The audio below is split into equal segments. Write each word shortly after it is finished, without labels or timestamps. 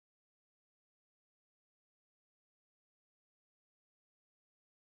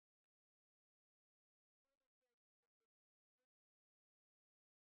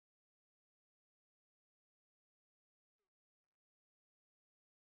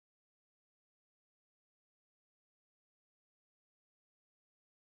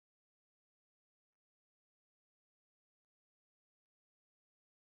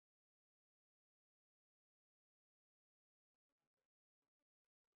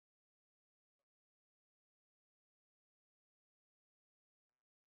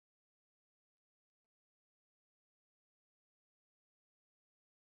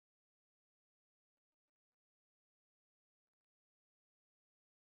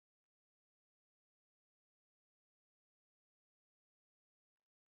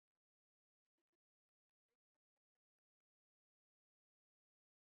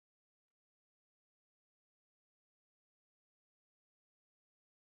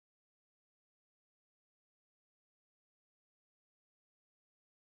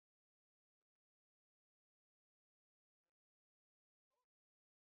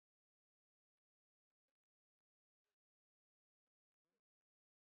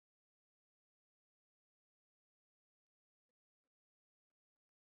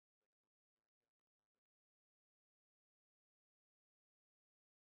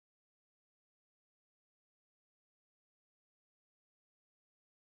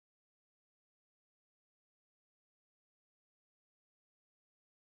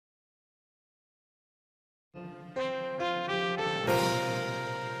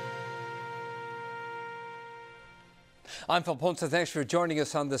I'm Phil Ponce. Thanks for joining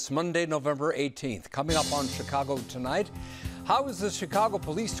us on this Monday, November 18th. Coming up on Chicago Tonight, how is the Chicago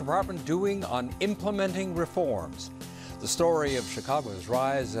Police Department doing on implementing reforms? The story of Chicago's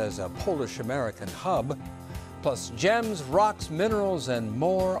rise as a Polish-American hub, plus gems, rocks, minerals, and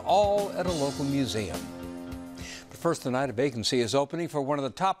more, all at a local museum. But first tonight, a vacancy is opening for one of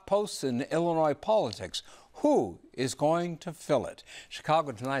the top posts in Illinois politics. Who is going to fill it?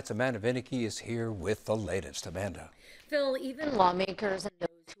 Chicago Tonight's Amanda Vinicky is here with the latest. Amanda. Phil, even lawmakers and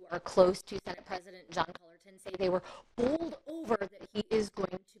those who are close to Senate President John Cullerton say they were bowled over that he is going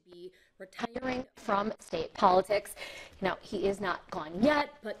to be retiring from state politics. Now, he is not gone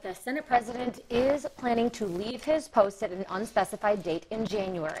yet, but the Senate President is planning to leave his post at an unspecified date in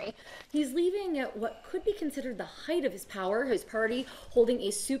January. He's leaving at what could be considered the height of his power, his party holding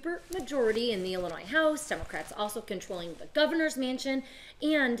a super majority in the Illinois House, Democrats also controlling the governor's mansion,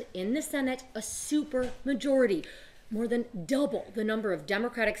 and in the Senate, a super majority. More than double the number of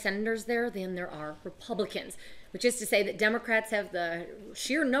Democratic senators there than there are Republicans, which is to say that Democrats have the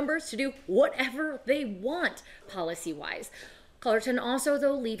sheer numbers to do whatever they want policy-wise. Cullerton also,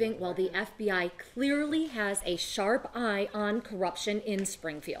 though, leaving while the FBI clearly has a sharp eye on corruption in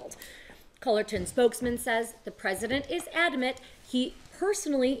Springfield. Cullerton's spokesman says the president is adamant he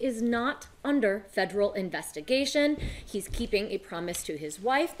personally is not under federal investigation. He's keeping a promise to his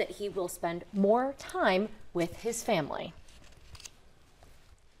wife that he will spend more time with his family.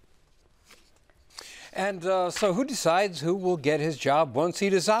 And so who decides who will get his job once he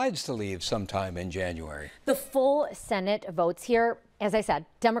decides to leave sometime in January? The full Senate votes here. As I said,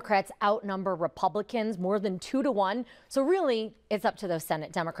 Democrats outnumber Republicans more than 2-1. So really, it's up to those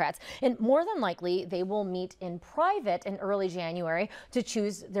Senate Democrats. And more than likely, they will meet in private in early January to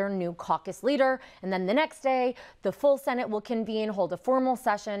choose their new caucus leader. And then the next day, the full Senate will convene, hold a formal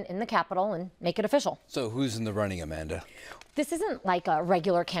session in the Capitol, and make it official. So who's in the running, Amanda? This isn't like a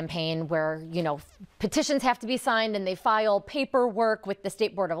regular campaign where, petitions have to be signed and they file paperwork with the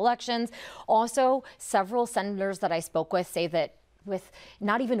State Board of Elections. Also, several senators that I spoke with say that with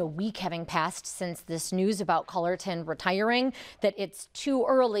not even a week having passed since this news about Cullerton retiring, that it's too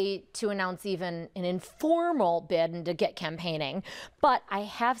early to announce even an informal bid and to get campaigning. But I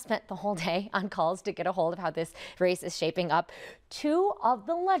have spent the whole day on calls to get a hold of how this race is shaping up. Two of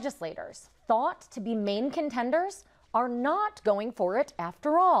the legislators thought to be main contenders are not going for it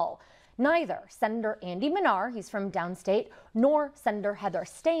after all. Neither Senator Andy Minar, he's from downstate, nor Senator Heather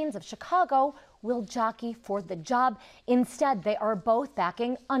Staines of Chicago will jockey for the job. Instead, they are both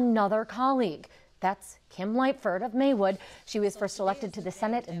backing another colleague. That's Kim Lightford of Maywood. She was first elected to the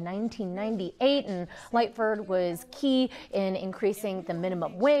Senate in 1998, and Lightford was key in increasing the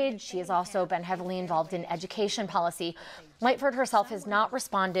minimum wage. She has also been heavily involved in education policy. Lightford herself has not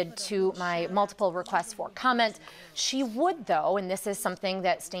responded to my multiple requests for comment. She would, though, and this is something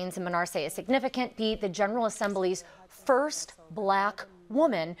that Staines and Minar say is significant, be the General Assembly's first black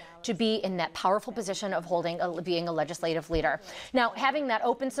woman to be in that powerful position of being a legislative leader. Now, having that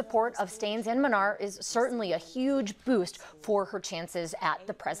open support of Staines and Minar is certainly a huge boost for her chances at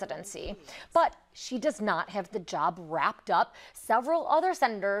the presidency. But she does not have the job wrapped up. Several other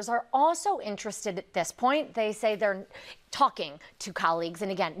senators are also interested at this point. They say they're talking to colleagues and,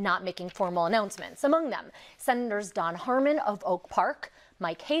 again, not making formal announcements. Among them, Senators Don Harmon of Oak Park,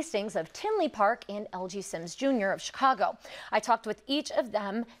 Mike Hastings of Tinley Park, and L.G. Sims Jr. of Chicago. I talked with each of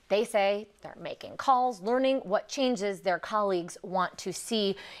them. They say they're making calls, learning what changes their colleagues want to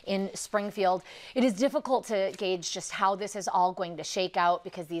see in Springfield. It is difficult to gauge just how this is all going to shake out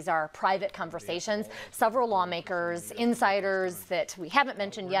because these are private conversations. Several lawmakers, insiders that we haven't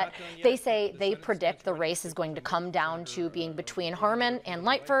mentioned yet, they say they predict the race is going to come down to being between Harmon and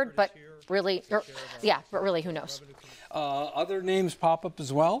Lightford, but really, who knows? Other names pop up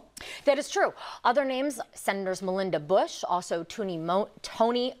as well? That is true. Other names, Senators Melinda Bush, also Tony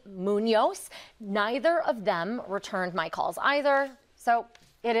Munoz. Neither of them returned my calls either. So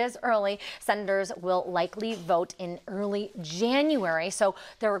it is early. Senators will likely vote in early January. So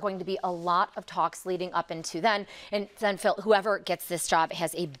there are going to be a lot of talks leading up into then. And then, Phil, whoever gets this job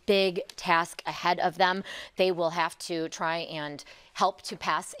has a big task ahead of them. They will have to try and help to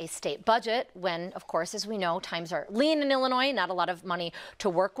pass a state budget when, of course, as we know, times are lean in Illinois, not a lot of money to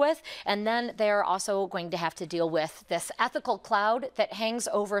work with. And then they're also going to have to deal with this ethical cloud that hangs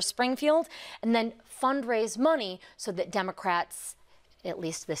over Springfield and then fundraise money so that Democrats, at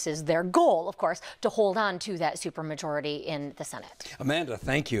least this is their goal, of course, to hold on to that supermajority in the Senate. Amanda,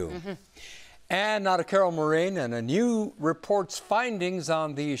 thank you. And now to Carol Moraine and a new report's findings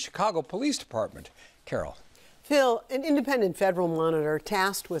on the Chicago Police Department. Carol. Phil, an independent federal monitor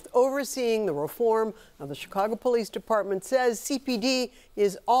tasked with overseeing the reform of the Chicago Police Department says CPD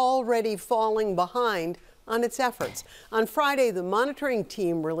is already falling behind on its efforts. On Friday, the monitoring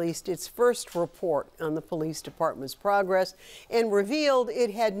team released its first report on the police department's progress and revealed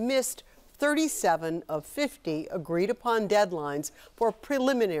it had missed 37 of 50 agreed-upon deadlines for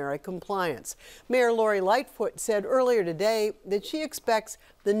preliminary compliance. Mayor Lori Lightfoot said earlier today that she expects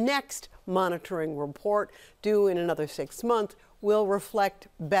the next monitoring report, due in another 6 months, will reflect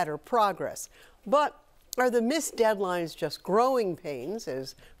better progress. But are the missed deadlines just growing pains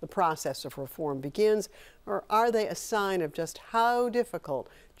as the process of reform begins, or are they a sign of just how difficult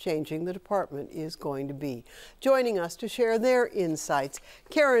changing the department is going to be? Joining us to share their insights,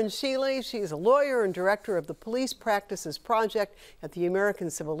 Karen Shealy. She's a lawyer and director of the Police Practices Project at the American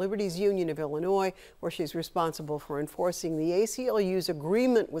Civil Liberties Union of Illinois, where she's responsible for enforcing the ACLU's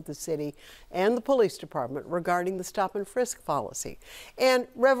agreement with the city and the police department regarding the stop and frisk policy. And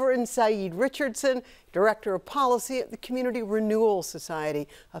Reverend Saeed Richardson, Director of Policy at the Community Renewal Society,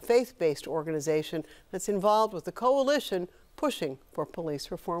 a faith-based organization that's involved with the coalition pushing for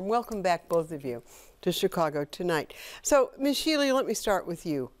police reform. Welcome back, both of you, to Chicago tonight. So, Ms. Shealy, let me start with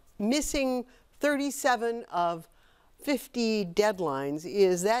you. Missing 37 of 50 deadlines,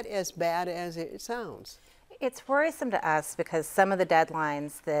 is that as bad as it sounds? It's worrisome to us because some of the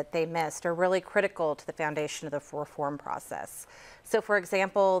deadlines that they missed are really critical to the foundation of the reform process. So, for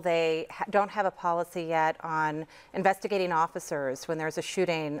example, they don't have a policy yet on investigating officers when there's a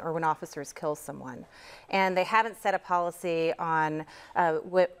shooting or when officers kill someone. And they haven't set a policy on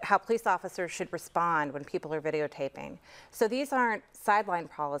how police officers should respond when people are videotaping. So these aren't sideline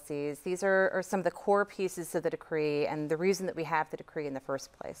policies. These are some of the core pieces of the decree and the reason that we have the decree in the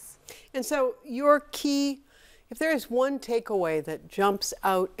first place. And so your key, if there is one takeaway that jumps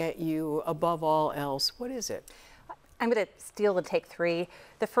out at you above all else, what is it? I'm going to steal and take three.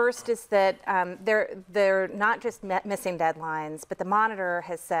 The first is that they're not just missing deadlines, but the monitor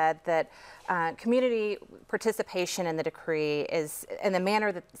has said that community participation in the decree is, and the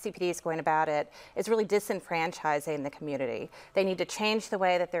manner that CPD is going about it, is really disenfranchising the community. They need to change the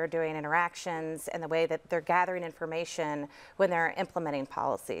way that they're doing interactions and the way that they're gathering information when they're implementing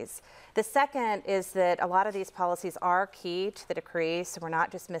policies. The second is that a lot of these policies are key to the decree, so we're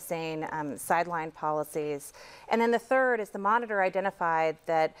not just missing sideline policies. And then the third is the monitor identified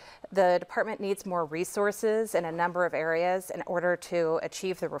that the department needs more resources in a number of areas in order to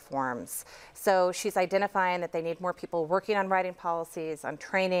achieve the reforms. So she's identifying that they need more people working on writing policies, on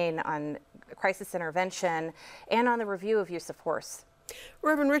training, on crisis intervention, and on the review of use of force.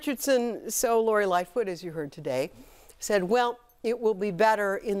 Reverend Richardson, so Lori Lightfoot, as you heard today, said, well, it will be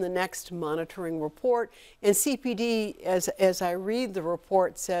better in the next monitoring report. And CPD, as I read the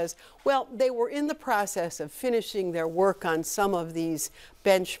report, says, well, they were in the process of finishing their work on some of these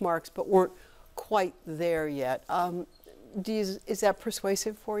benchmarks, but weren't quite there yet. Is that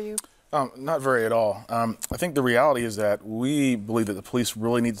persuasive for you? Not very at all. I think the reality is that we believe that the police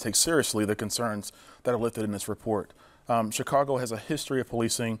really need to take seriously the concerns that are listed in this report. Chicago has a history of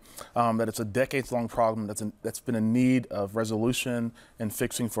policing, that it's a decades-long problem that's been in need of resolution and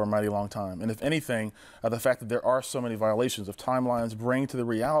fixing for a mighty long time. And if anything, the fact that there are so many violations of timelines bring to the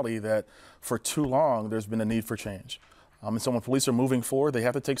reality that for too long there's been a need for change. And so when police are moving forward, they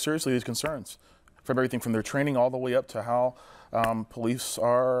have to take seriously these concerns, from everything from their training all the way up to how police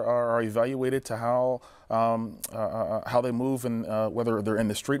are evaluated, to how they move, and whether they're in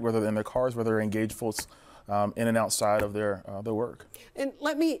the street, whether they're in their cars, whether they're engaged folks in and outside of their work. And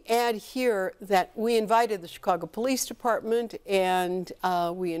let me add here that we invited the Chicago Police Department and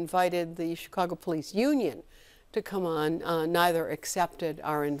we invited the Chicago Police Union to come on. Neither accepted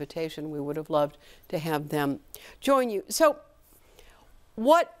our invitation. We would have loved to have them join you. So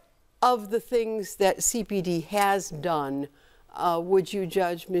what of the things that CPD has done would you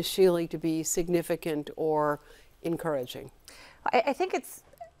judge, Ms. Shealy, to be significant or encouraging? I think it's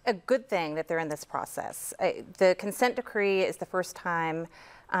a good thing that they're in this process. The consent decree is the first time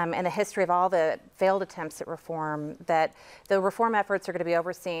in the history of all the failed attempts at reform that the reform efforts are going to be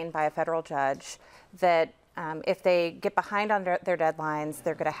overseen by a federal judge, that if they get behind on their deadlines,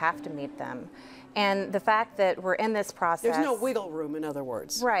 they're going to have to meet them. And the fact that we're in this process... There's no wiggle room, in other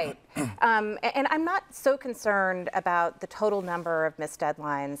words. Right. And I'm not so concerned about the total number of missed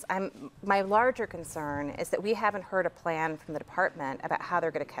deadlines. My larger concern is that we haven't heard a plan from the department about how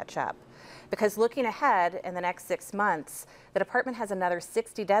they're going to catch up. Because looking ahead in the next 6 months, the department has another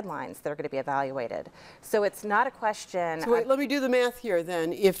 60 deadlines that are going to be evaluated. So it's not a question... So wait, let me do the math here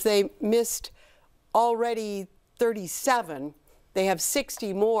then. If they missed already 37... they have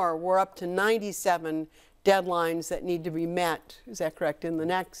 60 more. We're up to 97 deadlines that need to be met, is that correct, in the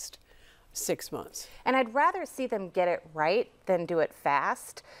next 6 months? And I'd rather see them get it right than do it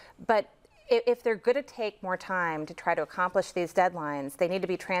fast. But if they're going to take more time to try to accomplish these deadlines, they need to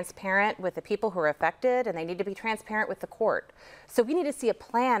be transparent with the people who are affected, and they need to be transparent with the court. So we need to see a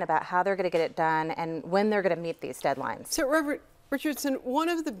plan about how they're going to get it done and when they're going to meet these deadlines. So, Reverend Richardson, one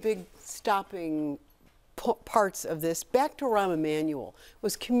of the big stopping parts of this, back to Rahm Emanuel,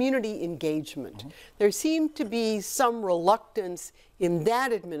 was community engagement. There seemed to be some reluctance in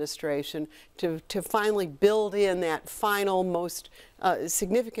that administration to finally build in that final, most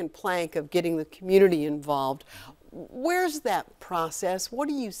significant plank of getting the community involved. Where's that process? What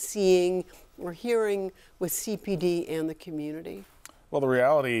are you seeing or hearing with CPD and the community? Well, the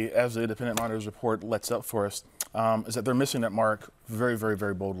reality, as the Independent Monitor's report lets up for us, is that they're missing that mark very, very,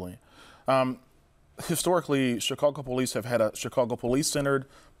 very boldly. Historically, Chicago police have had a Chicago police-centered,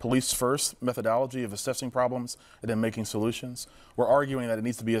 police-first methodology of assessing problems and then making solutions. We're arguing that it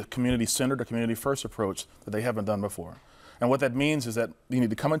needs to be a community-centered, a community-first approach that they haven't done before. And what that means is that you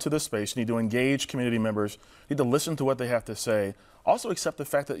need to come into this space, you need to engage community members, you need to listen to what they have to say. Also accept the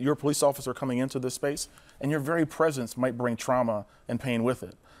fact that you're a police officer coming into this space and your very presence might bring trauma and pain with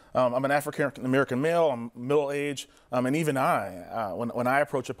it. I'm an African-American male, I'm middle-aged, and even when I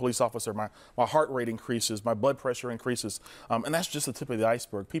approach a police officer, my heart rate increases, my blood pressure increases, and that's just the tip of the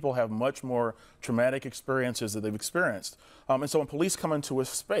iceberg. People have much more traumatic experiences that they've experienced. And so when police come into a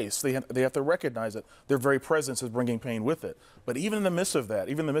space, they have to recognize that their very presence is bringing pain with it. But even in the midst of that,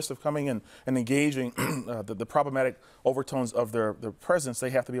 even in the midst of coming in and engaging the problematic overtones of their presence,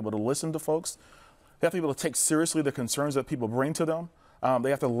 they have to be able to listen to folks. They have to be able to take seriously the concerns that people bring to them.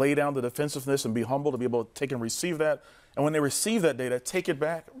 They have to lay down the defensiveness and be humble to be able to take and receive that. And when they receive that data, take it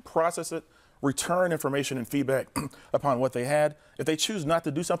back, process it, return information and feedback upon what they had. If they choose not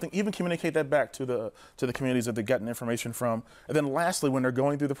to do something, even communicate that back to the communities that they've gotten information from. And then lastly, when they're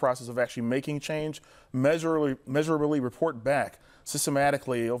going through the process of actually making change, measurably report back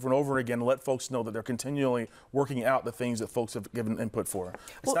systematically over and over again, let folks know that they're continually working out the things that folks have given input for.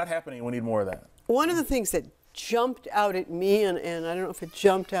 It's not happening. We need more of that. One of the things that jumped out at me, and I don't know if it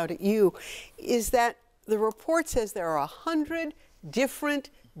jumped out at you, is that the report says there are 100 different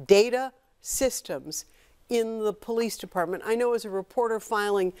data systems in the police department. I know as a reporter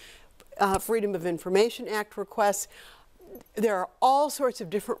filing Freedom of Information Act requests, there are all sorts of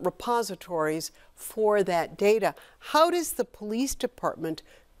different repositories for that data. How does the police department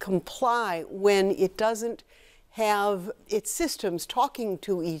comply when it doesn't have its systems talking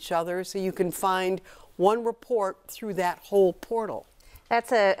to each other so you can find one report through that whole portal?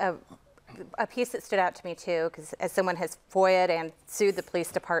 That's a piece that stood out to me too, because as someone has FOIA'd and sued the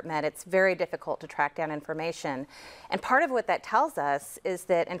police department, it's very difficult to track down information. And part of what that tells us is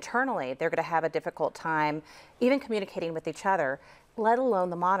that internally they're going to have a difficult time even communicating with each other, let alone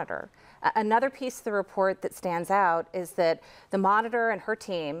the monitor. Another piece of the report that stands out is that the monitor and her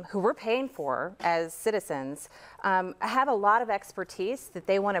team, who we're paying for as citizens, have a lot of expertise that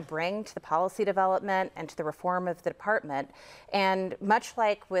they want to bring to the policy development and to the reform of the department. And much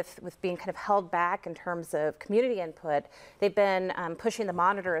like with being kind of held back in terms of community input, they've been pushing the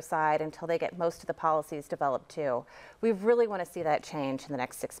monitor aside until they get most of the policies developed too. We really want to see that change in the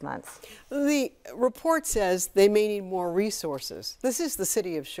next 6 months. The report says they may need more resources. This is the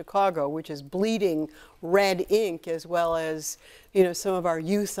city of Chicago, which is bleeding red ink, as well as, you know, some of our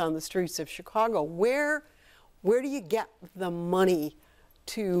youth on the streets of Chicago. Where do you get the money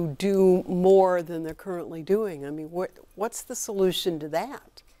to do more than they're currently doing? I mean, what's the solution to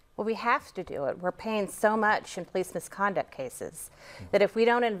that? Well, we have to do it. We're paying so much in police misconduct cases that if we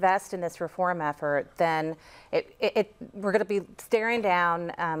don't invest in this reform effort, then we're going to be staring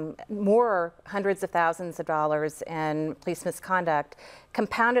down more hundreds of thousands of dollars in police misconduct,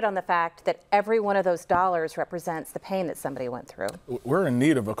 compounded on the fact that every one of those dollars represents the pain that somebody went through. We're in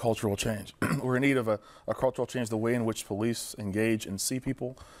need of a cultural change. We're in need of a cultural change, the way in which police engage and see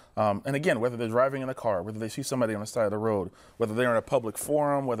people. And again, whether they're driving in a car, whether they see somebody on the side of the road, whether they're in a public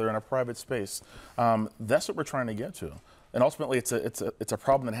forum, whether they're in a private space, that's what we're trying to get to. And ultimately, it's a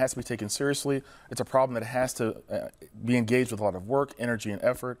problem that has to be taken seriously. It's a problem that has to be engaged with a lot of work, energy, and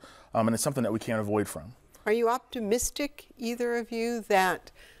effort, and it's something that we can't avoid from. Are you optimistic, either of you,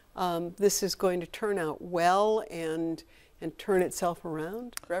 that this is going to turn out well and turn itself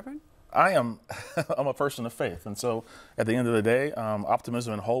around, Reverend? I am. I'm a person of faith, and so at the end of the day,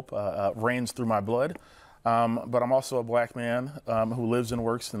 optimism and hope reigns through my blood. But I'm also a black man who lives and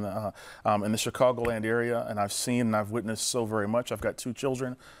works in the Chicagoland area, and I've seen and I've witnessed so very much. I've got 2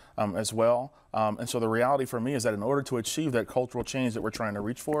 children as well, and so the reality for me is that in order to achieve that cultural change that we're trying to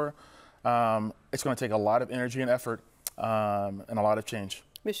reach for, It's going to take a lot of energy and effort and a lot of change.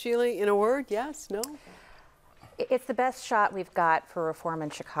 Ms. Shealy, in a word, yes, no? It's the best shot we've got for reform in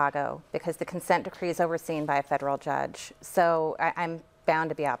Chicago because the consent decree is overseen by a federal judge. So I'm bound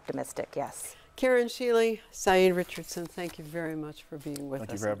to be optimistic, yes. Karen Shealy, Saeed Richardson, thank you very much for being with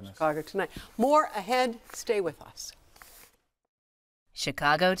us in Chicago Tonight. More ahead. Stay with us.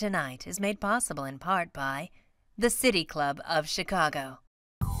 Chicago Tonight is made possible in part by the City Club of Chicago.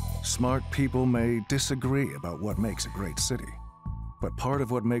 Smart people may disagree about what makes a great city, but part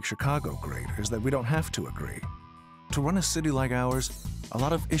of what makes Chicago great is that we don't have to agree. To run a city like ours, a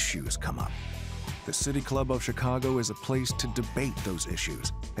lot of issues come up. The City Club of Chicago is a place to debate those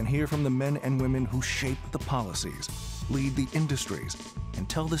issues and hear from the men and women who shape the policies, lead the industries, and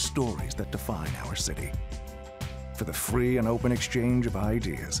tell the stories that define our city. For the free and open exchange of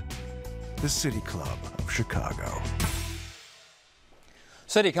ideas, the City Club of Chicago.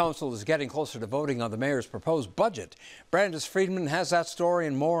 City Council is getting closer to voting on the mayor's proposed budget. Brandis Friedman has that story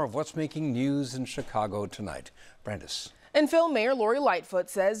and more of what's making news in Chicago tonight. Brandis. And Phil, Mayor Lori Lightfoot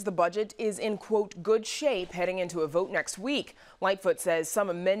says the budget is in, quote, good shape heading into a vote next week. Lightfoot says some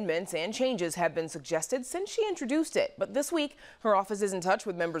amendments and changes have been suggested since she introduced it. But this week, her office is in touch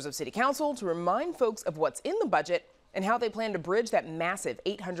with members of City Council to remind folks of what's in the budget and how they plan to bridge that massive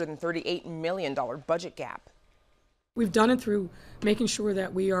 $838 million budget gap. We've done it through making sure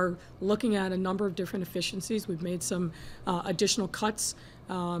that we are looking at a number of different efficiencies. We've made some additional cuts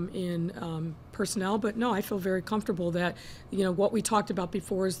in personnel, but no, I feel very comfortable that, you know, what we talked about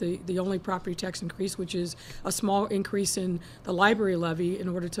before is the only property tax increase, which is a small increase in the library levy in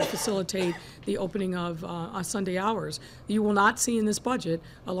order to facilitate the opening of on Sunday hours. You will not see in this budget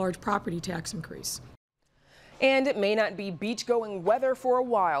a large property tax increase. And it may not be beach-going weather for a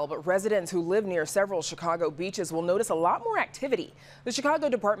while, but residents who live near several Chicago beaches will notice a lot more activity. The Chicago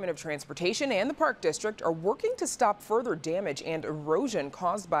Department of Transportation and the Park District are working to stop further damage and erosion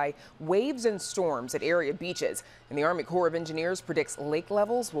caused by waves and storms at area beaches. And the Army Corps of Engineers predicts lake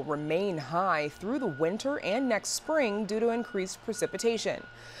levels will remain high through the winter and next spring due to increased precipitation.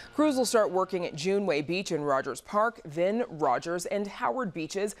 Crews will start working at Juneway Beach in Rogers Park, then Rogers and Howard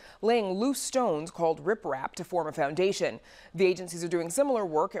beaches, laying loose stones called riprap to form a foundation. The agencies are doing similar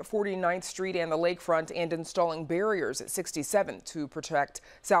work at 49th Street and the lakefront and installing barriers at 67th to protect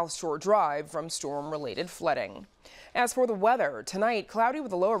South Shore Drive from storm-related flooding. As for the weather, tonight cloudy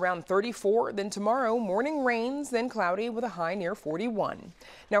with a low around 34, then tomorrow morning rains, then cloudy with a high near 41.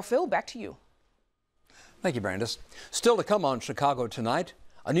 Now, Phil, back to you. Thank you, Brandis. Still to come on Chicago Tonight.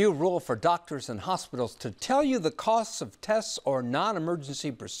 A new rule for doctors and hospitals to tell you the costs of tests or non-emergency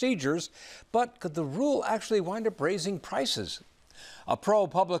procedures, but could the rule actually wind up raising prices? A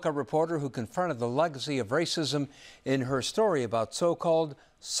ProPublica reporter who confronted the legacy of racism in her story about so-called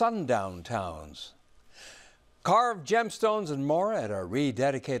sundown towns. Carved gemstones and more at a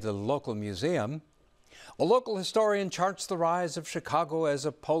rededicated local museum. A local historian charts the rise of Chicago as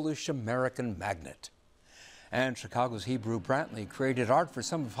a Polish-American magnet. And Chicago's Hebrew Brantley created art for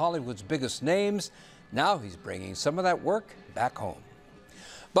some of Hollywood's biggest names. Now he's bringing some of that work back home.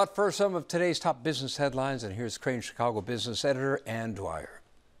 But for some of today's top business headlines, and here's Crane Chicago business editor Ann Dwyer.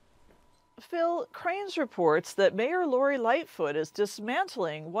 Phil, Cranes reports that Mayor Lori Lightfoot is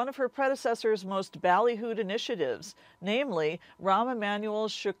dismantling one of her predecessor's most ballyhooed initiatives, namely Rahm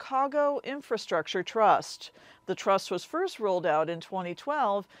Emanuel's Chicago Infrastructure Trust. The trust was first rolled out in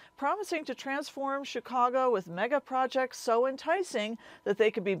 2012, promising to transform Chicago with mega projects so enticing that they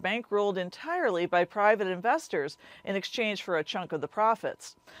could be bankrolled entirely by private investors in exchange for a chunk of the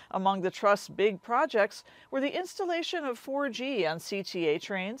profits. Among the trust's big projects were the installation of 4G on CTA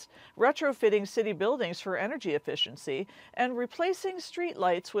trains, retrofitting city buildings for energy efficiency, and replacing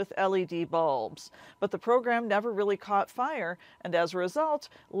streetlights with LED bulbs. But the program never really caught fire, and as a result,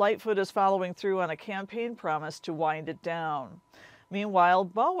 Lightfoot is following through on a campaign promise to wind it down. Meanwhile,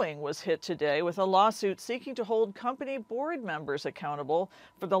 Boeing was hit today with a lawsuit seeking to hold company board members accountable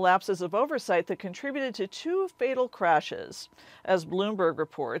for the lapses of oversight that contributed to 2 fatal crashes. As Bloomberg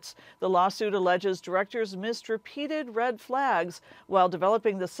reports, the lawsuit alleges directors missed repeated red flags while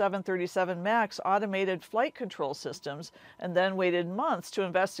developing the 737 MAX automated flight control systems and then waited months to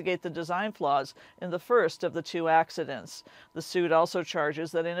investigate the design flaws in the first of the 2 accidents. The suit also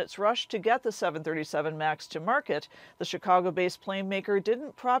charges that in its rush to get the 737 MAX to market, the Chicago-based plane maker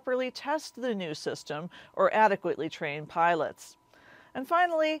didn't properly test the new system or adequately train pilots. And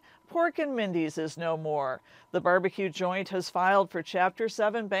finally, Pork and Mindy's is no more. The barbecue joint has filed for Chapter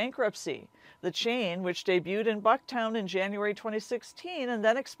 7 bankruptcy. The chain, which debuted in Bucktown in January 2016 and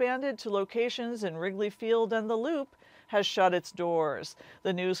then expanded to locations in Wrigley Field and the Loop, has shut its doors.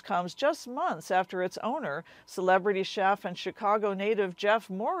 The news comes just months after its owner, celebrity chef and Chicago native Jeff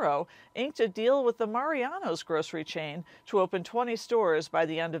Morrow, inked a deal with the Mariano's grocery chain to open 20 stores by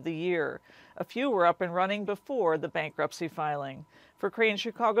the end of the year. A few were up and running before the bankruptcy filing. For Crane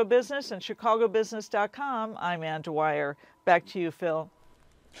Chicago Business and chicagobusiness.com, I'm Ann Dwyer. Back to you, Phil.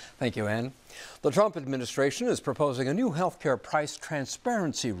 Thank you, Ann. The Trump administration is proposing a new healthcare price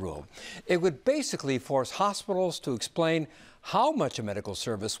transparency rule. It would basically force hospitals to explain how much a medical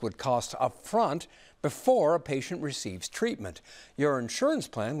service would cost up front before a patient receives treatment. Your insurance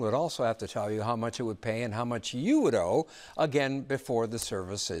plan would also have to tell you how much it would pay and how much you would owe, again, before the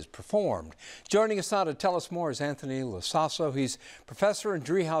service is performed. Joining us now to tell us more is Anthony Lasasso. He's professor and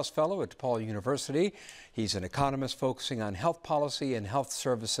Driehaus Fellow at DePaul University. He's an economist focusing on health policy and health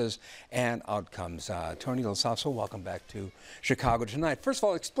services and outcomes. Tony Lasasso, welcome back to Chicago tonight. First of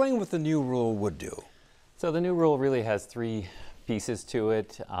all, explain what the new rule would do. So the new rule really has three pieces to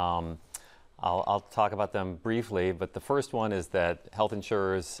it. I'll talk about them briefly, but the first one is that health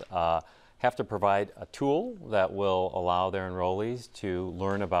insurers have to provide a tool that will allow their enrollees to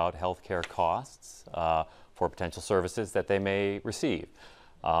learn about healthcare costs for potential services that they may receive.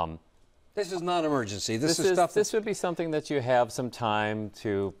 This is not an emergency. This would be something that you have some time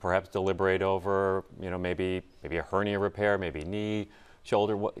to perhaps deliberate over. You know, maybe a hernia repair, maybe knee,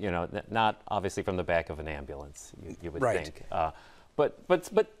 shoulder. You know, not obviously from the back of an ambulance. You would think.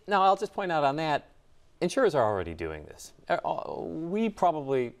 But now I'll just point out on that, insurers are already doing this. We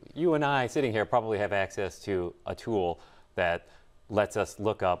probably, you and I sitting here, probably have access to a tool that lets us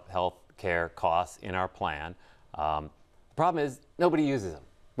look up health care costs in our plan. The problem is nobody uses them.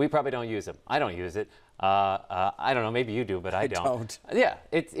 We probably don't use them. I don't use it. I don't know, maybe you do, but I don't. Yeah,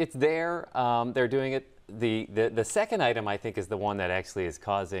 it's there. They're doing it. The second item, I think, is the one that actually is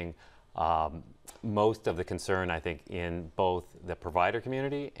causing most of the concern, I think, in both the provider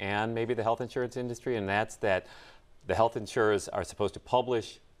community and maybe the health insurance industry, and that's that the health insurers are supposed to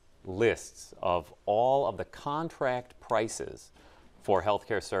publish lists of all of the contract prices for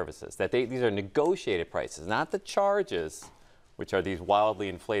healthcare services. That these are negotiated prices, not the charges, which are these wildly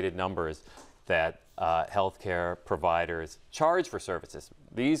inflated numbers that healthcare providers charge for services.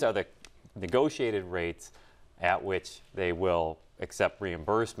 These are the negotiated rates at which they will accept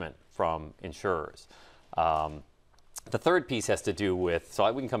reimbursement from insurers. The third piece has to do with,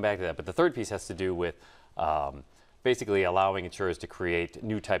 so we can come back to that, but the third piece has to do with basically allowing insurers to create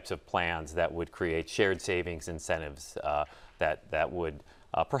new types of plans that would create shared savings incentives that would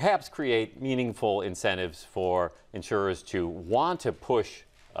perhaps create meaningful incentives for insurers to want to push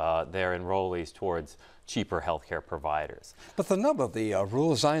their enrollees towards cheaper healthcare providers. But the nub of the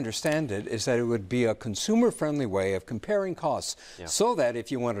rule, as I understand it, is that it would be a consumer-friendly way of comparing costs, so that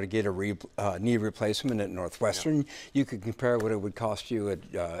if you wanted to get a knee replacement at Northwestern, you could compare what it would cost you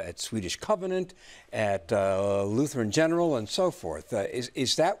at Swedish Covenant, at Lutheran General, and so forth.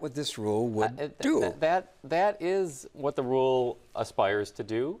 Is that what this rule would do? That is what the rule aspires to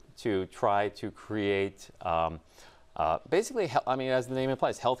do, to try to create basically, I mean, as the name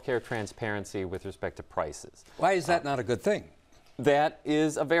implies, healthcare transparency with respect to prices. Why is that not a good thing? That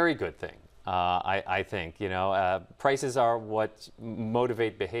is a very good thing. I think, you know, prices are what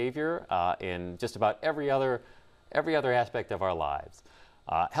motivate behavior in just about every other aspect of our lives.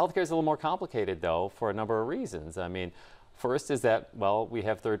 Healthcare is a little more complicated, though, for a number of reasons. I mean, first is that, well, we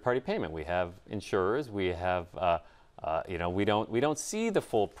have third-party payment. We have insurers. We have you know, we don't see the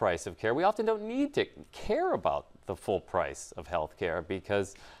full price of care. We often don't need to care about the full price of health care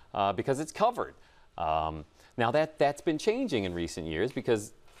because it's covered. Now that's been changing in recent years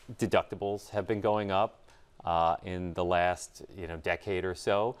because deductibles have been going up in the last decade or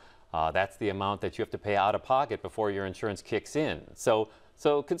so. That's the amount that you have to pay out of pocket before your insurance kicks in. So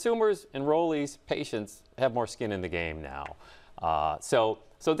consumers, enrollees, patients have more skin in the game now.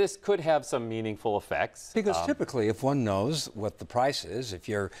 So this could have some meaningful effects. Because typically, if one knows what the price is, if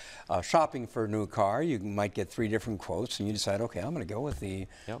you're shopping for a new car, you might get 3 different quotes, and you decide, okay, I'm going to go with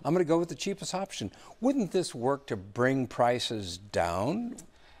the cheapest option. Wouldn't this work to bring prices down?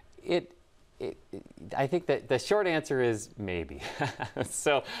 I think that the short answer is maybe.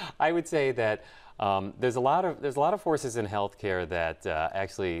 So I would say that there's a lot of forces in healthcare that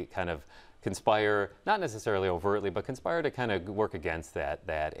actually kind of conspire, not necessarily overtly, but conspire to kind of work against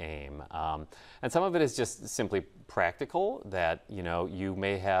that aim. And some of it is just simply practical, that you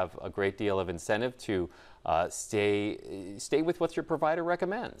may have a great deal of incentive to stay with what your provider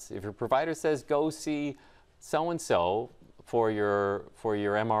recommends. If your provider says go see so-and-so for your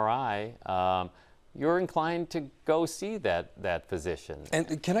MRI, you're inclined to go see that physician.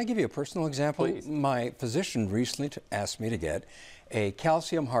 And can I give you a personal example? Please. My physician recently asked me to get a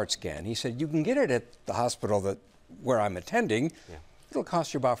calcium heart scan. He said, you can get it at the hospital where I'm attending. Yeah. It'll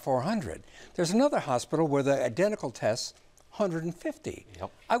cost you about $400. There's another hospital where the identical tests, $150.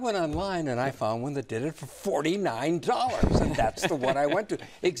 Yep. I went online and I found one that did it for $49, and that's the one I went to.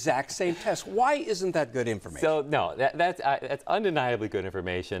 Exact same test. Why isn't that good information? So no, that's undeniably good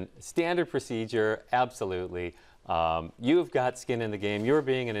information. Standard procedure, absolutely. You've got skin in the game. You're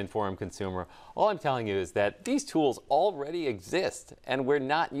being an informed consumer. All I'm telling you is that these tools already exist, and we're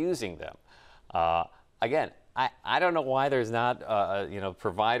not using them. Again, I don't know why there's not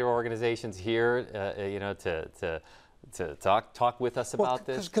provider organizations here to talk with us about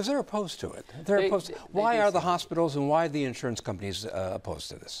this. Because they're opposed to it. Why are the hospitals and why the insurance companies opposed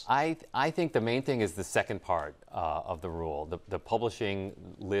to this? I think the main thing is the second part of the rule, the publishing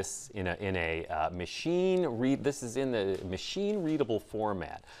lists in a machine read. This is in the machine readable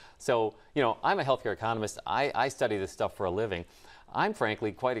format. So I'm a healthcare economist. I study this stuff for a living. I'm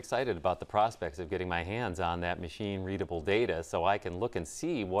frankly quite excited about the prospects of getting my hands on that machine readable data so I can look and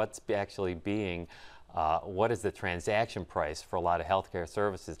see what's actually being what is the transaction price for a lot of healthcare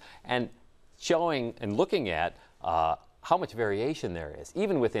services, and showing and looking at how much variation there is,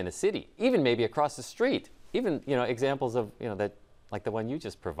 even within a city, even maybe across the street, even examples of that like the one you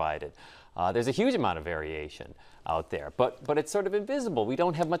just provided. There's a huge amount of variation out there, but it's sort of invisible. We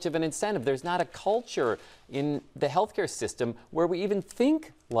don't have much of an incentive. There's not a culture in the healthcare system where we even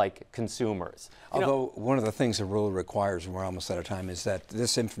think like consumers. Although one of the things the rule requires, and we're almost out of time, is that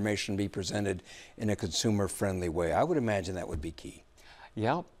this information be presented in a consumer-friendly way. I would imagine that would be key.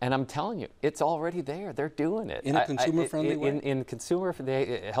 Yeah, and I'm telling you, it's already there. They're doing it. In a consumer-friendly way? In consumer,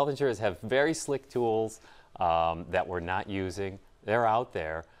 health insurers have very slick tools that we're not using. They're out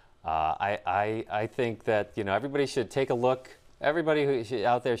there. I think that everybody should take a look. Everybody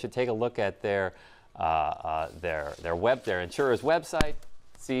out there should take a look at their insurer's website,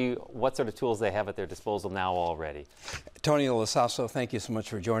 see what sort of tools they have at their disposal now already. Tony Lasasso, thank you so much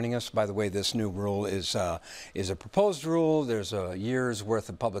for joining us. By the way, this new rule is a proposed rule. There's a year's worth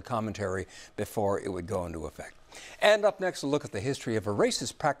of public commentary before it would go into effect. And up next, a look at the history of a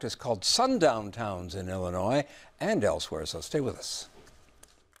racist practice called sundown towns in Illinois and elsewhere. So stay with us.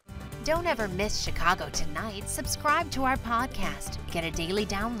 Don't ever miss Chicago Tonight. Subscribe to our podcast. Get a daily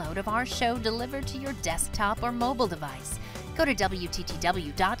download of our show delivered to your desktop or mobile device. Go to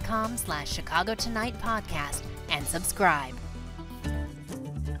WTTW.com/Chicago Tonight Podcast and subscribe.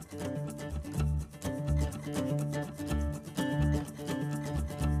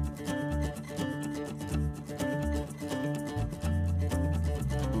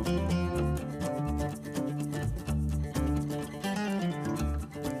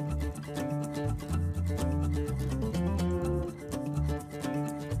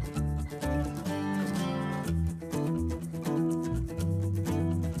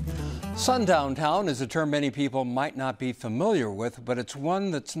 Sundown town is a term many people might not be familiar with, but it's one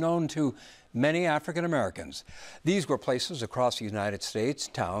that's known to many African Americans. These were places across the United States,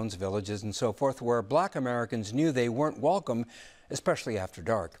 towns, villages, and so forth, where Black Americans knew they weren't welcome, especially after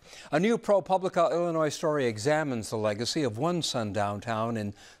dark. A new ProPublica Illinois story examines the legacy of one sundown town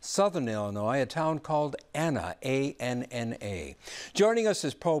in southern Illinois, a town called Anna, A-N-N-A. Joining us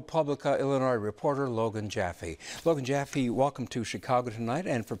is ProPublica Illinois reporter Logan Jaffe. Logan Jaffe, welcome to Chicago Tonight,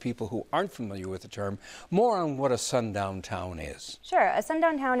 and for people who aren't familiar with the term, more on what a sundown town is. Sure. A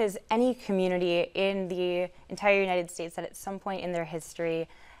sundown town is any community in the entire United States that at some point in their history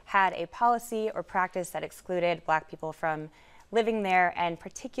had a policy or practice that excluded Black people from living there, and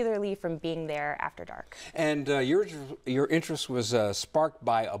particularly from being there after dark. And your interest was sparked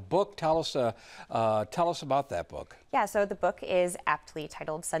by a book. Tell us about that book. Yeah, so the book is aptly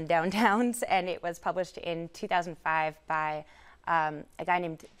titled Sundown Towns, and it was published in 2005 by a guy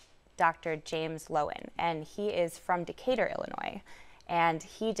named Dr. James Lowen, and he is from Decatur, Illinois. And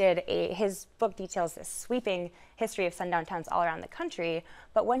his book details this sweeping history of sundown towns all around the country,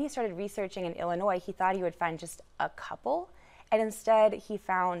 but when he started researching in Illinois, he thought he would find just a couple. And instead, he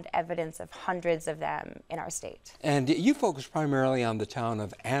found evidence of hundreds of them in our state. And you focus primarily on the town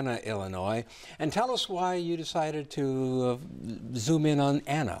of Anna, Illinois. And tell us why you decided to zoom in on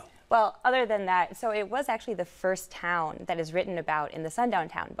Anna. Well, other than that, so it was actually the first town that is written about in the Sundown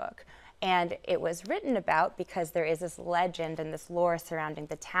Town book. And it was written about because there is this legend and this lore surrounding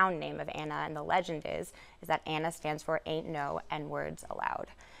the town name of Anna. And the legend is that Anna stands for Ain't No N-Words Allowed.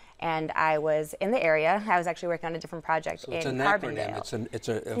 And I was in the area. I was actually working on a different project in Carbondale. It's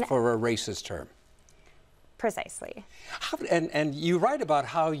for a racist term. Precisely. And you write about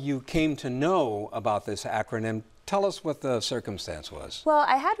how you came to know about this acronym. Tell us what the circumstance was. Well,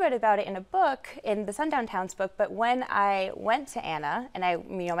 I had read about it in a book, in the Sundown Towns book, but when I went to Anna, and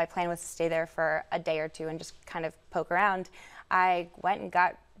my plan was to stay there for a day or two and just kind of poke around, I went and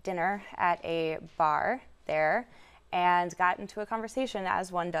got dinner at a bar there and got into a conversation,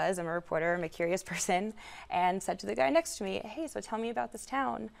 as one does. I'm a reporter, I'm a curious person, and said to the guy next to me, hey, so tell me about this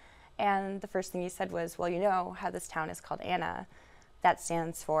town. And the first thing he said was, well, you know how this town is called Anna. That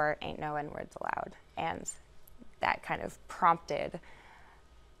stands for Ain't No N-Words Allowed. And that kind of prompted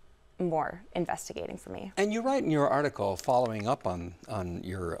more investigating for me. And you write in your article, following up on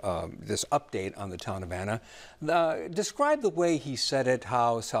your this update on the town of Anna, describe the way he said it,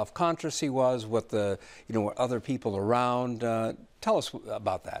 how self-conscious he was with the, with other people around. Tell us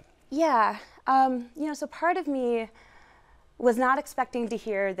about that. Yeah, so part of me was not expecting to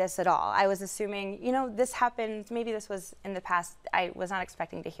hear this at all. I was assuming, this happened, maybe this was in the past. I was not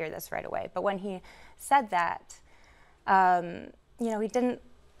expecting to hear this right away. But when he said that, he didn't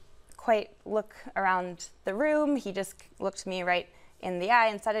quite look around the room. He just looked me right in the eye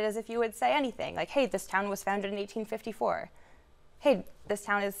and said it as if you would say anything. Like, hey, this town was founded in 1854. Hey, this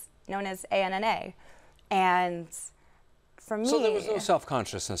town is known as ANNA. And for me... So there was no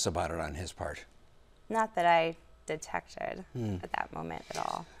self-consciousness about it on his part? Not that I detected at that moment at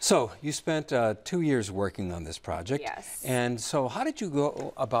all. So you spent 2 years working on this project. Yes. And so how did you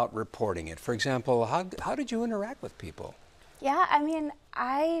go about reporting it? For example, how did you interact with people? Yeah,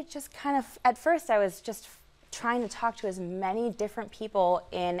 I just kind of, at first I was just trying to talk to as many different people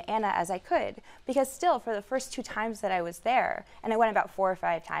in Anna as I could, because still for the first 2 times that I was there, and I went about 4 or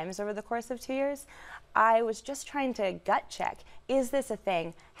 5 times over the course of 2 years, I was just trying to gut check, is this a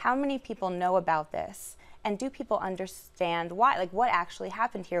thing? How many people know about this? And do people understand why? Like, what actually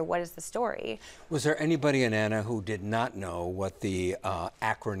happened here? What is the story? Was there anybody in Anna who did not know what the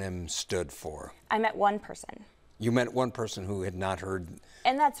acronym stood for? I met one person. You met one person who had not heard?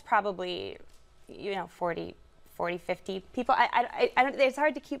 And that's probably, 40, 50 people. I don't, it's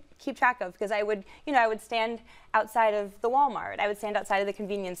hard to keep track of, because I would stand outside of the Walmart. I would stand outside of the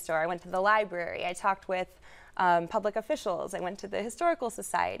convenience store. I went to the library. I talked with public officials. I went to the Historical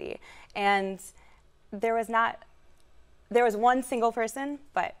Society. And there was one single person,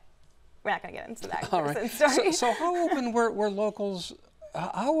 but we're not going to get into that person's story. So how open were locals?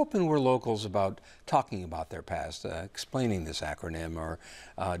 How open were locals about talking about their past, explaining this acronym, or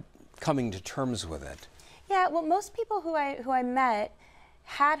coming to terms with it? Yeah, well, most people who I met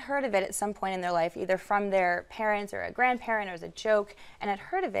had heard of it at some point in their life, either from their parents or a grandparent or as a joke, and had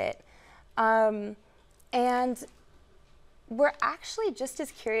heard of it. And were actually just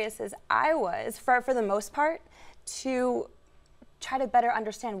as curious as I was, for the most part, to try to better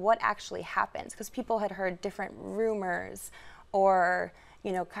understand what actually happens, because people had heard different rumors or,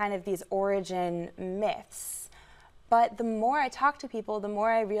 kind of these origin myths. But the more I talked to people, the more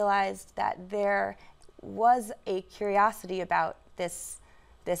I realized that there was a curiosity about this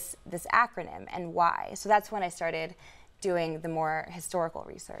acronym and why. So that's when I started doing the more historical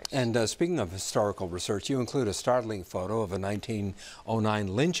research. And speaking of historical research, you include a startling photo of a 1909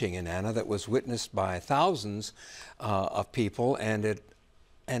 lynching in Anna that was witnessed by thousands of people,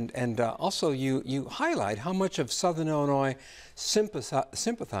 and also you highlight how much of Southern Illinois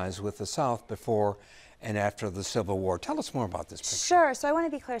sympathized with the South before and after the Civil War. Tell us more about this picture. Sure. So I want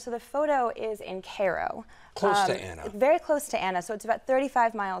to be clear. So the photo is in Cairo. Close to Anna. Very close to Anna. So it's about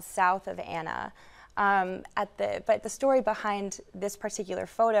 35 miles south of Anna. But the story behind this particular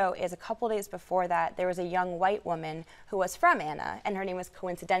photo is a couple days before that, there was a young white woman who was from Anna, and her name was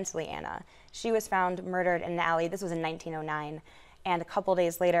coincidentally Anna. She was found murdered in an alley. This was in 1909. And a couple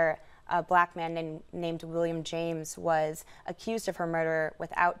days later, a black man named William James was accused of her murder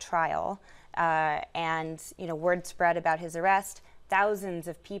without trial. And word spread about his arrest. Thousands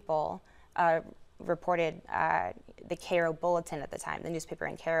of people reported the Cairo Bulletin at the time. The newspaper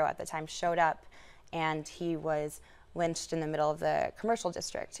in Cairo at the time showed up, and he was lynched in the middle of the commercial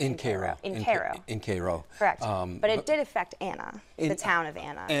district in Cairo. In Cairo. Correct. But it did affect Anna, the town of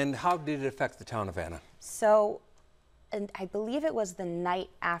Anna. And how did it affect the town of Anna? So, and I believe it was the night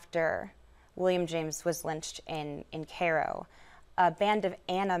after William James was lynched in Cairo, a band of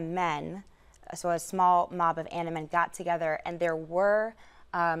Anna men, so a small mob of Anna men, got together, and there were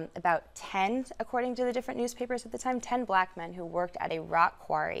about 10, according to the different newspapers at the time, 10 black men who worked at a rock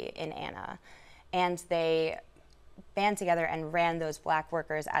quarry in Anna. And they band together and ran those black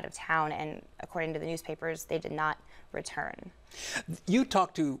workers out of town, and according to the newspapers, they did not return. You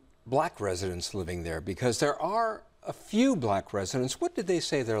talked to black residents living there, because there are a few black residents. What did they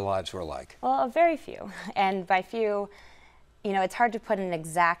say their lives were like? Well, very few. And by few, you know, it's hard to put an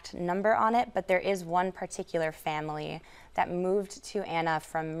exact number on it, but there is one particular family that moved to Anna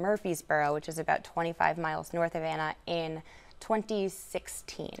from Murfreesboro, which is about 25 miles north of Anna, in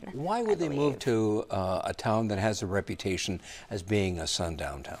 2016. Why would they move to a town that has a reputation as being a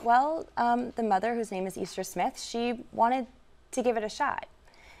sundown town? Well, the mother, whose name is Easter Smith, she wanted to give it a shot.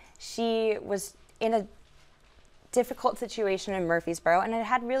 She was in a difficult situation in Murfreesboro, and it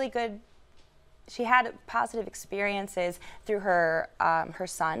had she had positive experiences through her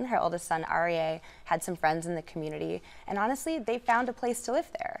son, her oldest son, Aryeh, had some friends in the community, and honestly, they found a place to live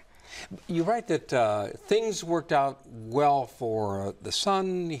there. You write that things worked out well for the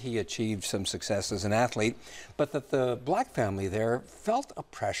son. He achieved some success as an athlete, but that the black family there felt a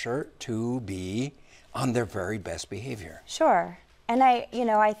pressure to be on their very best behavior. Sure. And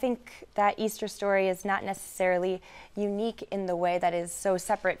I think that Easter story is not necessarily unique in the way that is so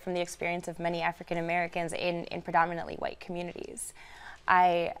separate from the experience of many African Americans in predominantly white communities.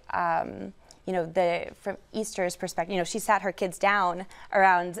 From Easter's perspective, she sat her kids down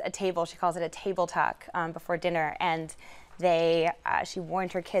around a table. She calls it a table talk before dinner, and she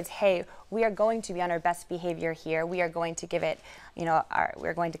warned her kids, hey, we are going to be on our best behavior here. We are going to give it,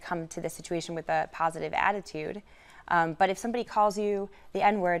 we're going to come to this situation with a positive attitude. But if somebody calls you the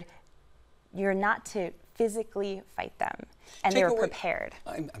N-word, you're not to physically fight them. And they were prepared.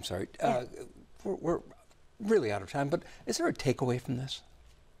 I'm sorry. Yeah. We're really out of time, but is there a takeaway from this?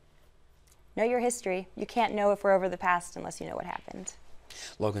 Know your history. You can't know if we're over the past unless you know what happened.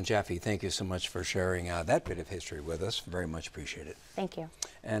 Logan Jaffe, thank you so much for sharing that bit of history with us. Very much appreciated. Thank you.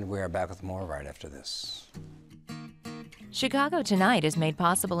 And we are back with more right after this. Chicago Tonight is made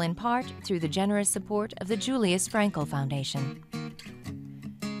possible in part through the generous support of the Julius Frankel Foundation.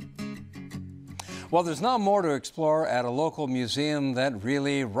 Well, there's now more to explore at a local museum that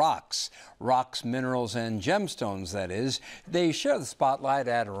really rocks. Rocks, minerals, and gemstones, that is. They share the spotlight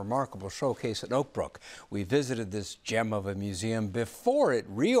at a remarkable showcase at Oakbrook. We visited this gem of a museum before it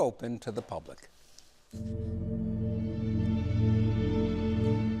reopened to the public.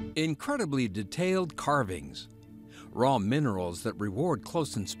 Incredibly detailed carvings, raw minerals that reward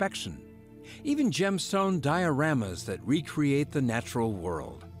close inspection, even gemstone dioramas that recreate the natural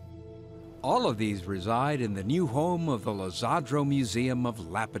world. All of these reside in the new home of the Lozadro Museum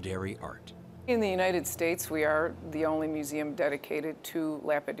of Lapidary Art. In the United States, we are the only museum dedicated to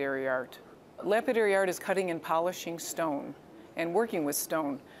lapidary art. Lapidary art is cutting and polishing stone and working with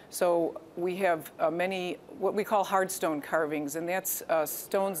stone. So we have many what we call hard stone carvings, and that's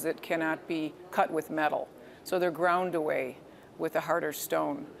stones that cannot be cut with metal. So they're ground away with a harder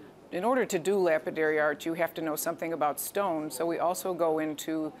stone. In order to do lapidary art, you have to know something about stone, so we also go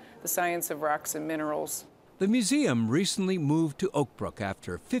into the science of rocks and minerals. The museum recently moved to Oakbrook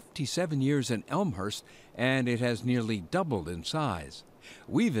after 57 years in Elmhurst, and it has nearly doubled in size.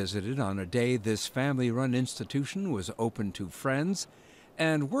 We visited on a day this family-run institution was open to friends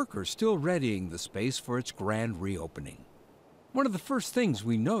and workers still readying the space for its grand reopening. One of the first things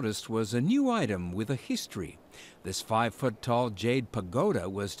we noticed was a new item with a history. This 5-foot-tall jade pagoda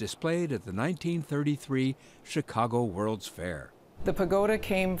was displayed at the 1933 Chicago World's Fair. The pagoda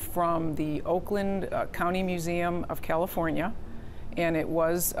came from the Oakland County Museum of California, and it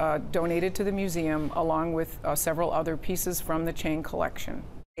was donated to the museum along with several other pieces from the chain collection.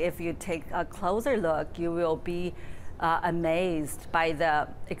 If you take a closer look, you will be amazed by the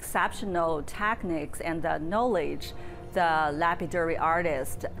exceptional techniques and the knowledge the lapidary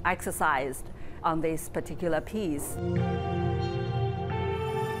artist exercised on this particular piece.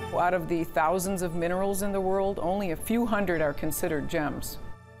 Out of the thousands of minerals in the world, only a few hundred are considered gems.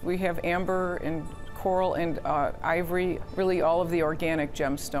 We have amber and coral and ivory, really all of the organic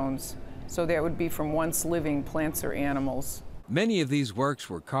gemstones. So that would be from once living plants or animals. Many of these works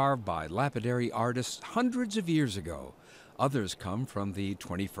were carved by lapidary artists hundreds of years ago. Others come from the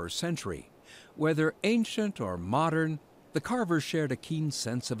 21st century. Whether ancient or modern, the carvers shared a keen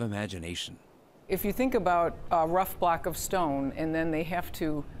sense of imagination. If you think about a rough block of stone, and then they have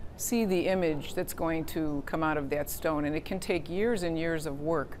to see the image that's going to come out of that stone, and it can take years and years of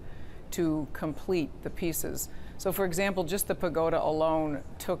work to complete the pieces. So for example, just the pagoda alone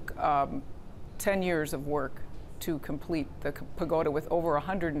took 10 years of work to complete the pagoda, with over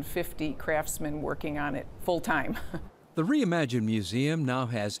 150 craftsmen working on it full-time. The reimagined museum now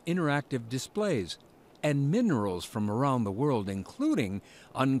has interactive displays and minerals from around the world, including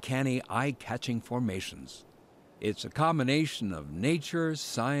uncanny eye-catching formations. It's a combination of nature,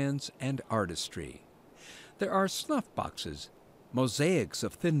 science, and artistry. There are snuff boxes, mosaics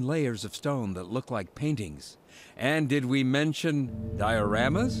of thin layers of stone that look like paintings. And did we mention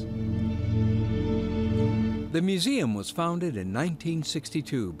dioramas? The museum was founded in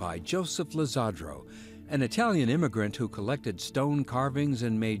 1962 by Joseph Lazzadro, an Italian immigrant who collected stone carvings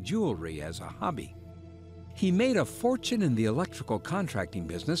and made jewelry as a hobby. He made a fortune in the electrical contracting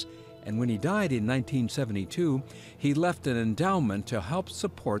business, and when he died in 1972, he left an endowment to help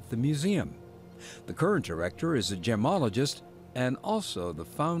support the museum. The current director is a gemologist and also the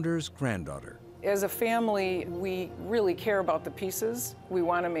founder's granddaughter. As a family, we really care about the pieces. We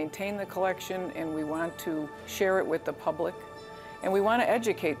want to maintain the collection, and we want to share it with the public. And we want to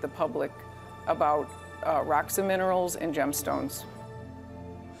educate the public about rocks and minerals and gemstones.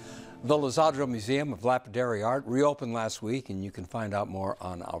 The Lazzadro Museum of Lapidary Art reopened last week, and you can find out more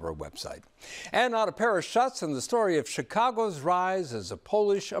on our website. And now to Paris Schutz and the story of Chicago's rise as a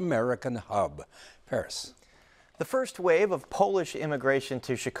Polish-American hub. Paris. The first wave of Polish immigration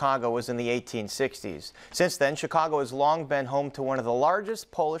to Chicago was in the 1860s. Since then, Chicago has long been home to one of the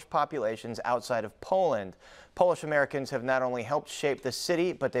largest Polish populations outside of Poland. Polish Americans have not only helped shape the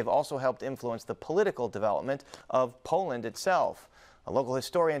city, but they've also helped influence the political development of Poland itself. A local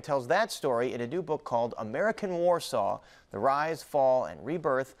historian tells that story in a new book called American Warsaw: The Rise, Fall, and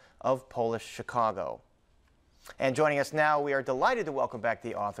Rebirth of Polish Chicago. And joining us now, we are delighted to welcome back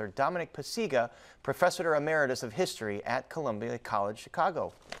the author, Dominic Pasiga, Professor Emeritus of History at Columbia College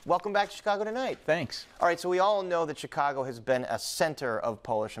Chicago. Welcome back to Chicago Tonight. Thanks. All right, so we all know that Chicago has been a center of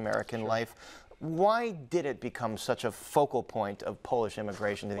Polish-American life. Why did it become such a focal point of Polish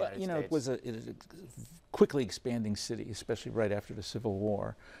immigration to the United States? It was a quickly expanding city, especially right after the Civil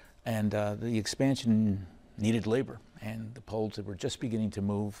War. And the expansion needed labor. And the Poles that were just beginning to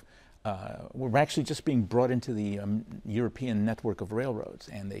move were actually just being brought into the European network of railroads,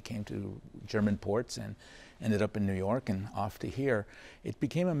 and they came to German ports and ended up in New York and off to here. It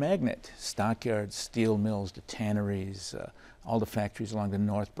became a magnet. Stockyards, steel mills, the tanneries, all the factories along the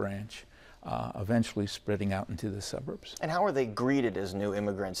North Branch, eventually spreading out into the suburbs. And how were they greeted as new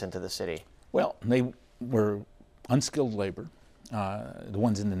immigrants into the city? Well, they were unskilled labor. The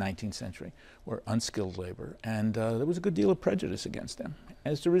ones in the 19th century were unskilled labor, and there was a good deal of prejudice against them,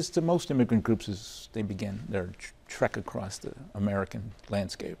 as there is to most immigrant groups as they begin their trek across the American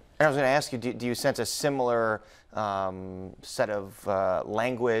landscape. And I was going to ask you, do you sense a similar set of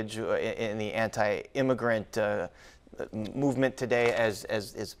language in the anti-immigrant movement today as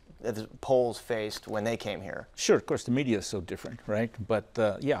the Poles faced when they came here? Sure, of course, the media is so different, right?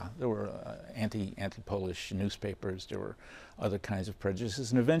 But yeah, there were anti-Polish newspapers, there were other kinds of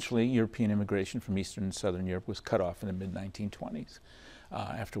prejudices, and eventually European immigration from Eastern and Southern Europe was cut off in the mid-1920s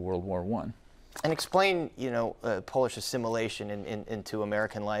after World War I. And explain, Polish assimilation into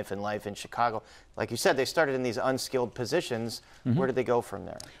American life and life in Chicago. Like you said, they started in these unskilled positions. Mm-hmm. Where did they go from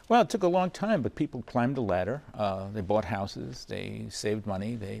there? Well, it took a long time, but people climbed the ladder. They bought houses, they saved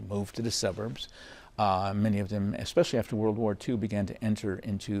money, they moved to the suburbs. Many of them, especially after World War II, began to enter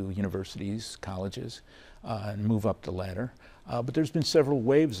into universities, colleges, and move up the ladder. But there's been several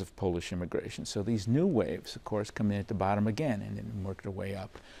waves of Polish immigration. So these new waves, of course, come in at the bottom again and then work their way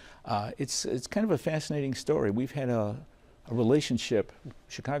up. It's kind of a fascinating story. We've had a relationship,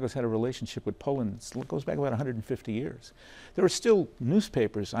 Chicago's had a relationship with Poland that goes back about 150 years. There are still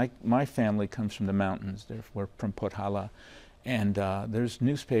newspapers. My family comes from the mountains. We're from Podhala. And there's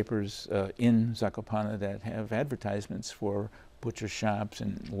newspapers in Zakopane that have advertisements for butcher shops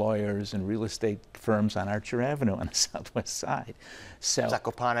and lawyers and real estate firms on Archer Avenue on the southwest side. So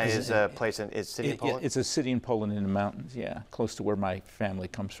Zakopane is a place in city in Poland? Yeah, it's a city in Poland in the mountains, yeah, close to where my family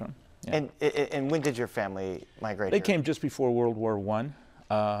comes from. Yeah. And when did your family migrate They here? came just before World War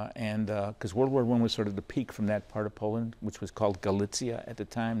I, and because World War I was sort of the peak from that part of Poland, which was called Galicia at the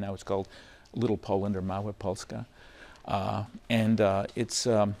time. Now it's called Little Poland or Małe Polska.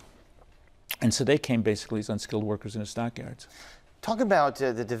 And so they came basically as unskilled workers in the stockyards. Talk about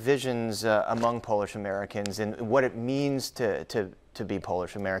the divisions among Polish Americans and what it means to be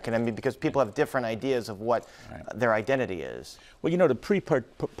Polish American. I mean, because people have different ideas of what their identity is. Well,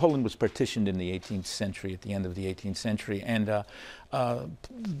 Poland was partitioned in the 18th century, at the end of the 18th century, and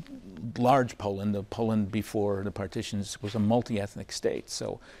large Poland, the Poland before the partitions, was a multi-ethnic state.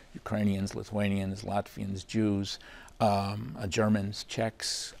 So Ukrainians, Lithuanians, Latvians, Jews, Germans,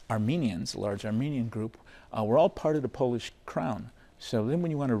 Czechs, Armenians, a large Armenian group, were all part of the Polish crown. So then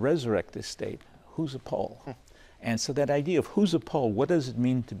when you want to resurrect this state, who's a Pole? And so that idea of who's a Pole, what does it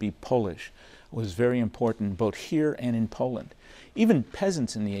mean to be Polish, was very important both here and in Poland. Even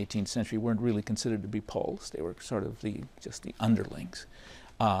peasants in the 18th century weren't really considered to be Poles. They were sort of just the underlings.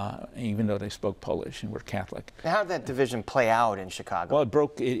 even though they spoke Polish and were Catholic. Now, how did that division play out in Chicago?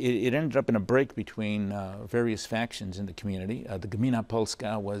 Well, it ended up in a break between various factions in the community. The Gmina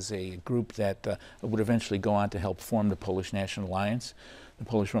Polska was a group that would eventually go on to help form the Polish National Alliance, the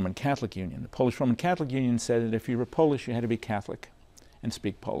Polish Roman Catholic Union. The Polish Roman Catholic Union said that if you were Polish, you had to be Catholic and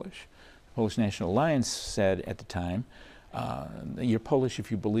speak Polish. The Polish National Alliance said at the time, you're Polish if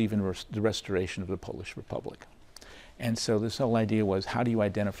you believe in the restoration of the Polish Republic. And so this whole idea was, how do you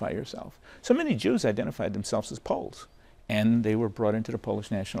identify yourself? So many Jews identified themselves as Poles, and they were brought into the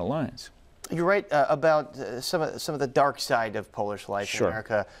Polish National Alliance. You write about some of the dark side of Polish life in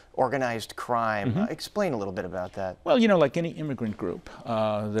America, organized crime. Explain a little bit about that. Well, you know, like any immigrant group,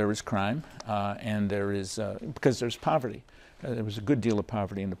 there is crime, and there is, because there's poverty. There was a good deal of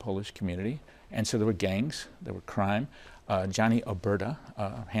poverty in the Polish community, and so there were gangs, there were crime. Johnny Oberta,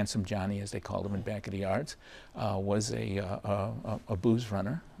 Handsome Johnny as they called him in back of the yards, was a booze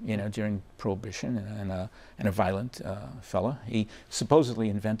runner, you know, during Prohibition, and a violent fella. He supposedly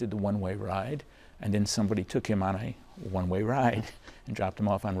invented the one-way ride, and then somebody took him on a one-way ride and dropped him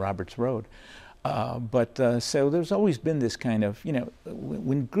off on Roberts Road. So there's always been this kind of, you know,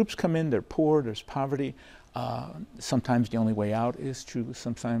 when groups come in, they're poor, there's poverty. Sometimes the only way out is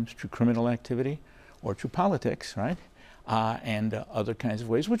sometimes through criminal activity or through politics, right? And other kinds of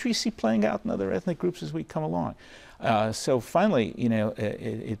ways, which we see playing out in other ethnic groups as we come along. So finally, you know,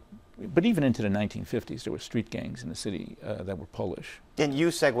 but even into the 1950s, there were street gangs in the city that were Polish. And you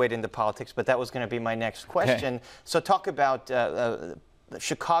segued into politics, but that was going to be my next question. Okay. So talk about the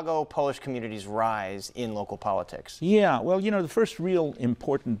Chicago Polish community's rise in local politics. Yeah, well, you know, the first real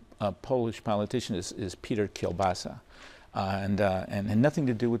important Polish politician is Peter Kielbasa. And nothing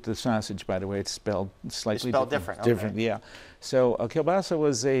to do with the sausage, by the way. It's spelled slightly different. Okay. Yeah. So Kielbasa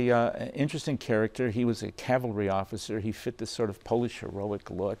was an interesting character. He was a cavalry officer. He fit this sort of Polish heroic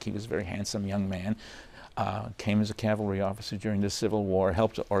look. He was a very handsome young man. Came as a cavalry officer during the Civil War.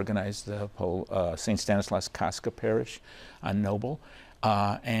 Helped to organize the St. Stanislaus Kostka parish on Noble.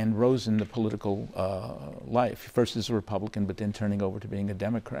 And rose in the political life, first as a Republican, but then turning over to being a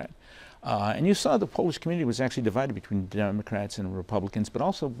Democrat. And you saw the Polish community was actually divided between Democrats and Republicans, but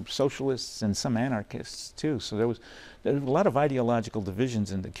also socialists and some anarchists, too. So there was a lot of ideological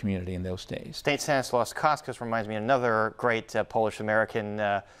divisions in the community in those days. St. Stanislaus Kostka reminds me of another great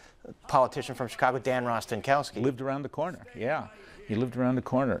Polish-American politician from Chicago, Dan Rostenkowski. Lived around the corner, yeah. He lived around the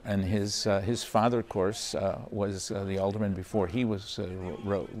corner, and his father, of course, was the alderman before he was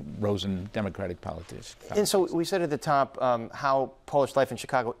rose in Democratic politics. And so we said at the top how Polish life in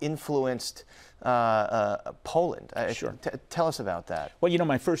Chicago influenced Poland. Sure. Tell us about that. Well, you know,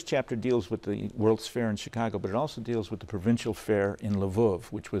 my first chapter deals with the World's Fair in Chicago, but it also deals with the provincial fair in Lvov,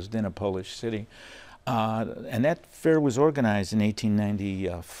 which was then a Polish city. And that fair was organized in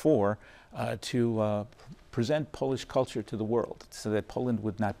 1894 to present Polish culture to the world so that Poland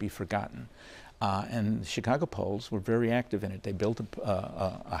would not be forgotten. And the Chicago Poles were very active in it. They built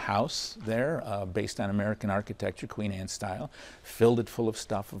a house there based on American architecture, Queen Anne style, filled it full of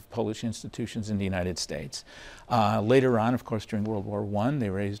stuff of Polish institutions in the United States. Later on, of course, during World War I, they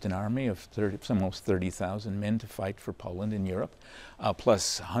raised an army of almost 30,000 men to fight for Poland in Europe,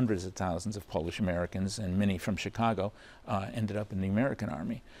 plus hundreds of thousands of Polish Americans, and many from Chicago ended up in the American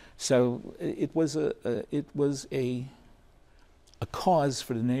army. So it was a cause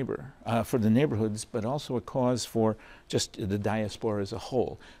for the neighborhoods, but also a cause for just the diaspora as a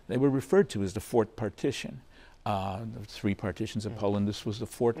whole. They were referred to as the Fourth Partition. The three partitions of Poland, this was the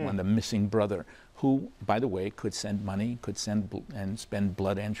fourth one, the missing brother, who, by the way, could send money, could send and spend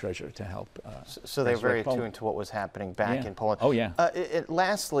blood and treasure to help. So they were very attuned to what was happening back in Poland. Oh, yeah.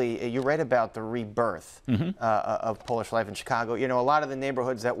 Lastly, you read about the rebirth of Polish life in Chicago. You know, a lot of the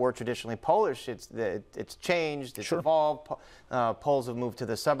neighborhoods that were traditionally Polish, it's changed, it's evolved. Poles have moved to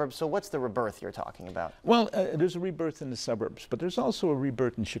the suburbs. So what's the rebirth you're talking about? Well, there's a rebirth in the suburbs, but there's also a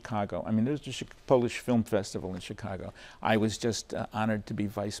rebirth in Chicago. I mean, there's the Polish Film Festival in Chicago. I was just honored to be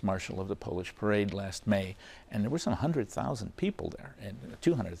vice marshal of the Polish Parade last May, and there were some 100,000 people there, and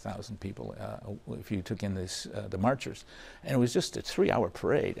 200,000 people if you took in the marchers. And it was just a 3-hour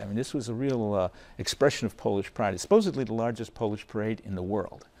parade. I mean, this was a real expression of Polish pride. It's supposedly the largest Polish parade in the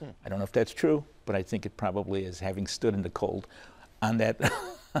world. I don't know if that's true, but I think it probably is, having stood in the cold on that,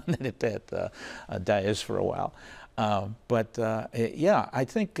 dais for a while. Yeah, I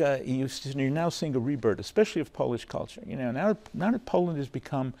think you're now seeing a rebirth, especially of Polish culture. You know, now that Poland has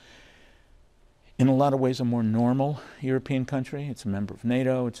become in a lot of ways a more normal European country. It's a member of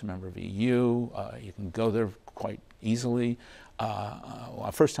NATO, it's a member of EU, you can go there quite easily.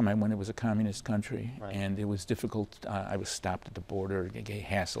 First time I went, it was a communist country, Right. and it was difficult. I was stopped at the border, they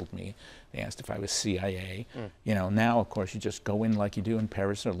hassled me. They asked if I was CIA. You know, now of course you just go in like you do in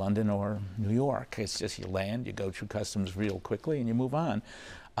Paris or London or New York. It's just you land, you go through customs real quickly, and you move on.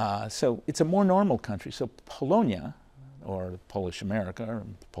 So it's a more normal country. So Polonia, or Polish America, or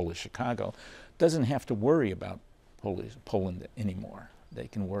Polish Chicago, doesn't have to worry about Poland anymore. They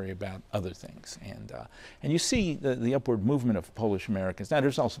can worry about other things. And you see the upward movement of Polish Americans. Now,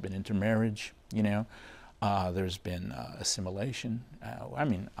 there's also been intermarriage, you know. There's been assimilation. I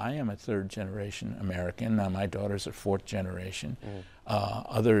mean, I am a third-generation American. My daughters are fourth generation.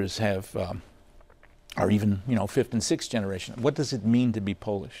 Others are even, you know, fifth and sixth generation. What does it mean to be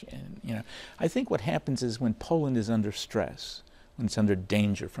Polish? And, you know, I think what happens is when Poland is under stress, when it's under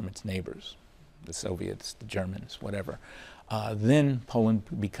danger from its neighbors, the Soviets, the Germans, whatever, then Poland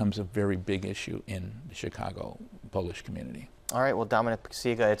becomes a very big issue in the Chicago Polish community. All right, well, Dominic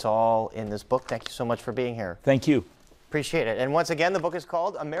Pasiga, it's all in this book. Thank you so much for being here. Thank you. Appreciate it. And once again, the book is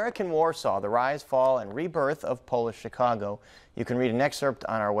called American Warsaw, The Rise, Fall, and Rebirth of Polish Chicago. You can read an excerpt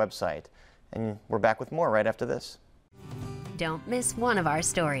on our website. And we're back with more right after this. Don't miss one of our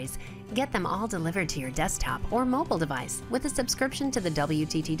stories. Get them all delivered to your desktop or mobile device with a subscription to the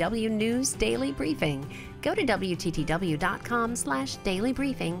WTTW News Daily Briefing. Go to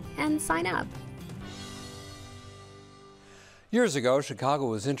WTTW.com/dailybriefing and sign up. Years ago, Chicago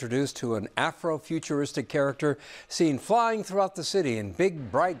was introduced to an Afro-futuristic character seen flying throughout the city in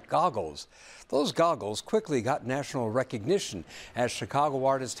big, bright goggles. Those goggles quickly got national recognition as Chicago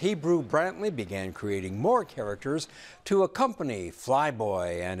artist Hebrew Brantley began creating more characters to accompany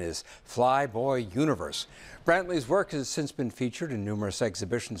Flyboy and his Flyboy universe. Brantley's work has since been featured in numerous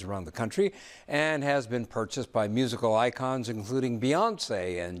exhibitions around the country and has been purchased by musical icons including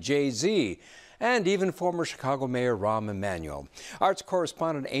Beyonce and Jay-Z, and even former Chicago Mayor Rahm Emanuel. Arts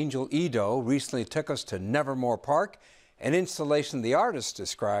correspondent Angel Edo recently took us to Nevermore Park, an installation the artist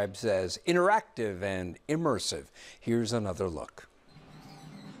describes as interactive and immersive. Here's another look.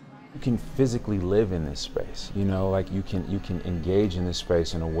 You can physically live in this space, you know, like you can engage in this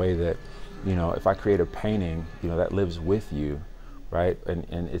space in a way that, you know, if I create a painting, you know, that lives with you, right?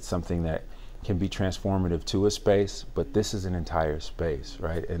 And it's something that can be transformative to a space, but this is an entire space,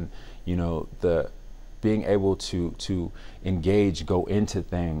 right? And you know, the being able to engage, go into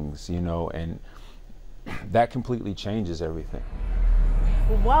things, you know, and that completely changes everything.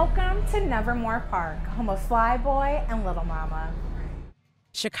 Welcome to Nevermore Park, home of Flyboy and Little Mama.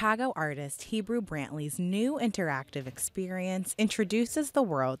 Chicago artist Hebrew Brantley's new interactive experience introduces the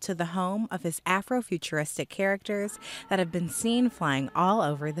world to the home of his Afro-futuristic characters that have been seen flying all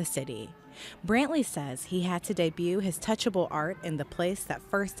over the city. Brantley says he had to debut his touchable art in the place that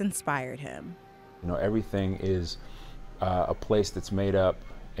first inspired him. You know, everything is a place that's made up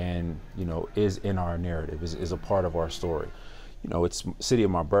and, you know, is in our narrative, is a part of our story. You know, it's the city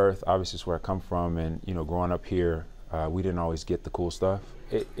of my birth, obviously it's where I come from, and, you know, growing up here, we didn't always get the cool stuff.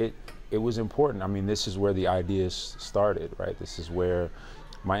 It was important. I mean, this is where the ideas started, right? This is where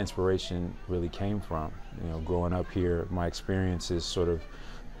my inspiration really came from. You know, growing up here, my experiences sort of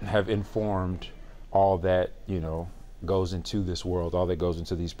have informed all that, you know, goes into this world, all that goes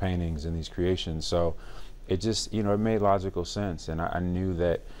into these paintings and these creations. So it just, you know, it made logical sense. And I knew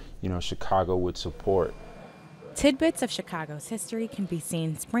that, you know, Chicago would support. Tidbits of Chicago's history can be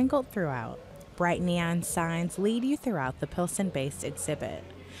seen sprinkled throughout. Bright neon signs lead you throughout the Pilsen-based exhibit.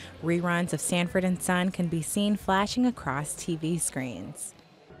 Reruns of Sanford and Son can be seen flashing across TV screens.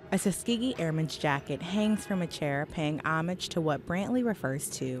 A Tuskegee Airman's jacket hangs from a chair, paying homage to what Brantley refers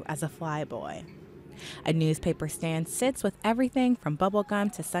to as a flyboy. A newspaper stand sits with everything from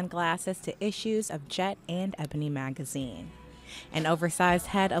bubblegum to sunglasses to issues of Jet and Ebony magazine. An oversized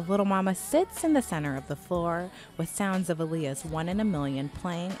head of Little Mama sits in the center of the floor, with sounds of Aaliyah's 1 in a Million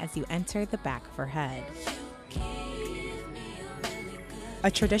playing as you enter the back of her head. A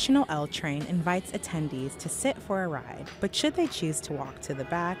traditional L train invites attendees to sit for a ride, but should they choose to walk to the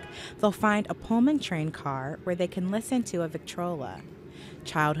back, they'll find a Pullman train car where they can listen to a Victrola.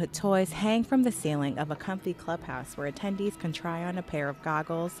 Childhood toys hang from the ceiling of a comfy clubhouse where attendees can try on a pair of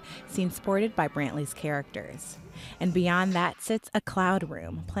goggles seen sported by Brantley's characters. And beyond that sits a cloud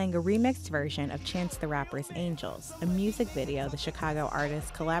room, playing a remixed version of Chance the Rapper's Angels, a music video the Chicago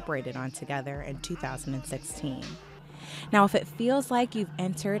artists collaborated on together in 2016. Now, if it feels like you've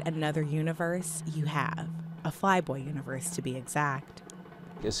entered another universe, you have. A Flyboy universe, to be exact.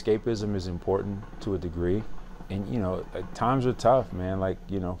 Escapism is important to a degree, you know, times are tough, man. Like,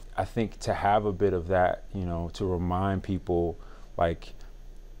 you know, I think to have a bit of that, you know, to remind people, like,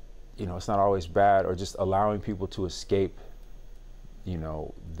 you know, it's not always bad, or just allowing people to escape, you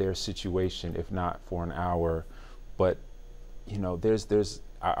know, their situation, if not for an hour. But, you know,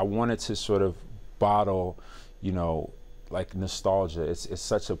 I wanted to sort of bottle, you know, like nostalgia. It's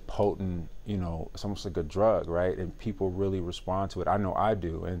such a potent, you know, it's almost like a drug, right? And people really respond to it. I know I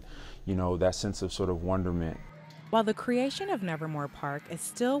do. And, you know, that sense of sort of wonderment. While the creation of Nevermore Park is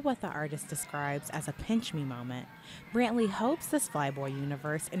still what the artist describes as a pinch me moment, Brantley hopes this Flyboy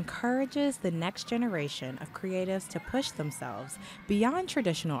universe encourages the next generation of creatives to push themselves beyond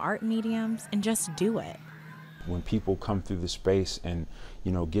traditional art mediums and just do it. When people come through the space and,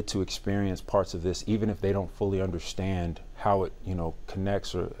 you know, get to experience parts of this, even if they don't fully understand how it, you know,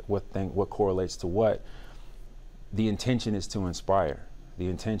 connects or what correlates to what, the intention is to inspire. The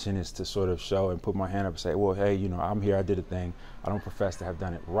intention is to sort of show and put my hand up and say, well, hey, you know, I'm here, I did a thing. I don't profess to have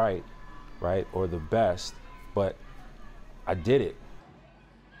done it right, or the best, but I did it.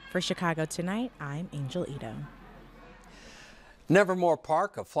 For Chicago Tonight, I'm Angel Ito. Nevermore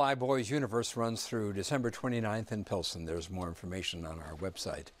Park, a Flyboys universe, runs through December 29th in Pilsen. There's more information on our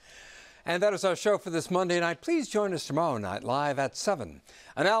website. And that is our show for this Monday night. Please join us tomorrow night live at 7.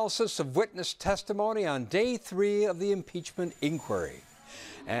 Analysis of witness testimony on day 3 of the impeachment inquiry.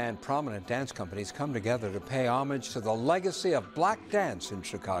 And prominent dance companies come together to pay homage to the legacy of black dance in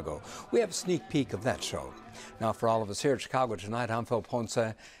Chicago. We have a sneak peek of that show. Now, for all of us here at Chicago Tonight, I'm Phil Ponce,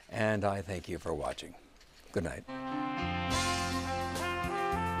 and I thank you for watching. Good night.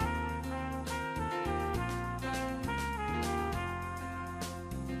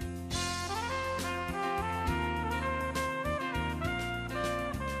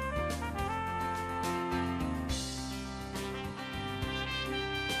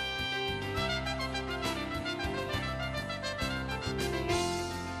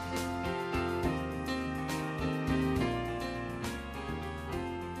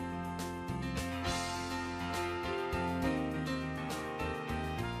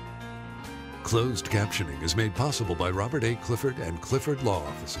 Closed captioning is made possible by Robert A. Clifford and Clifford Law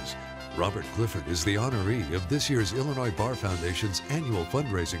Offices. Robert Clifford is the honoree of this year's Illinois Bar Foundation's annual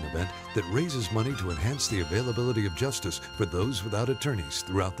fundraising event that raises money to enhance the availability of justice for those without attorneys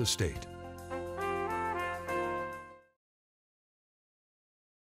throughout the state.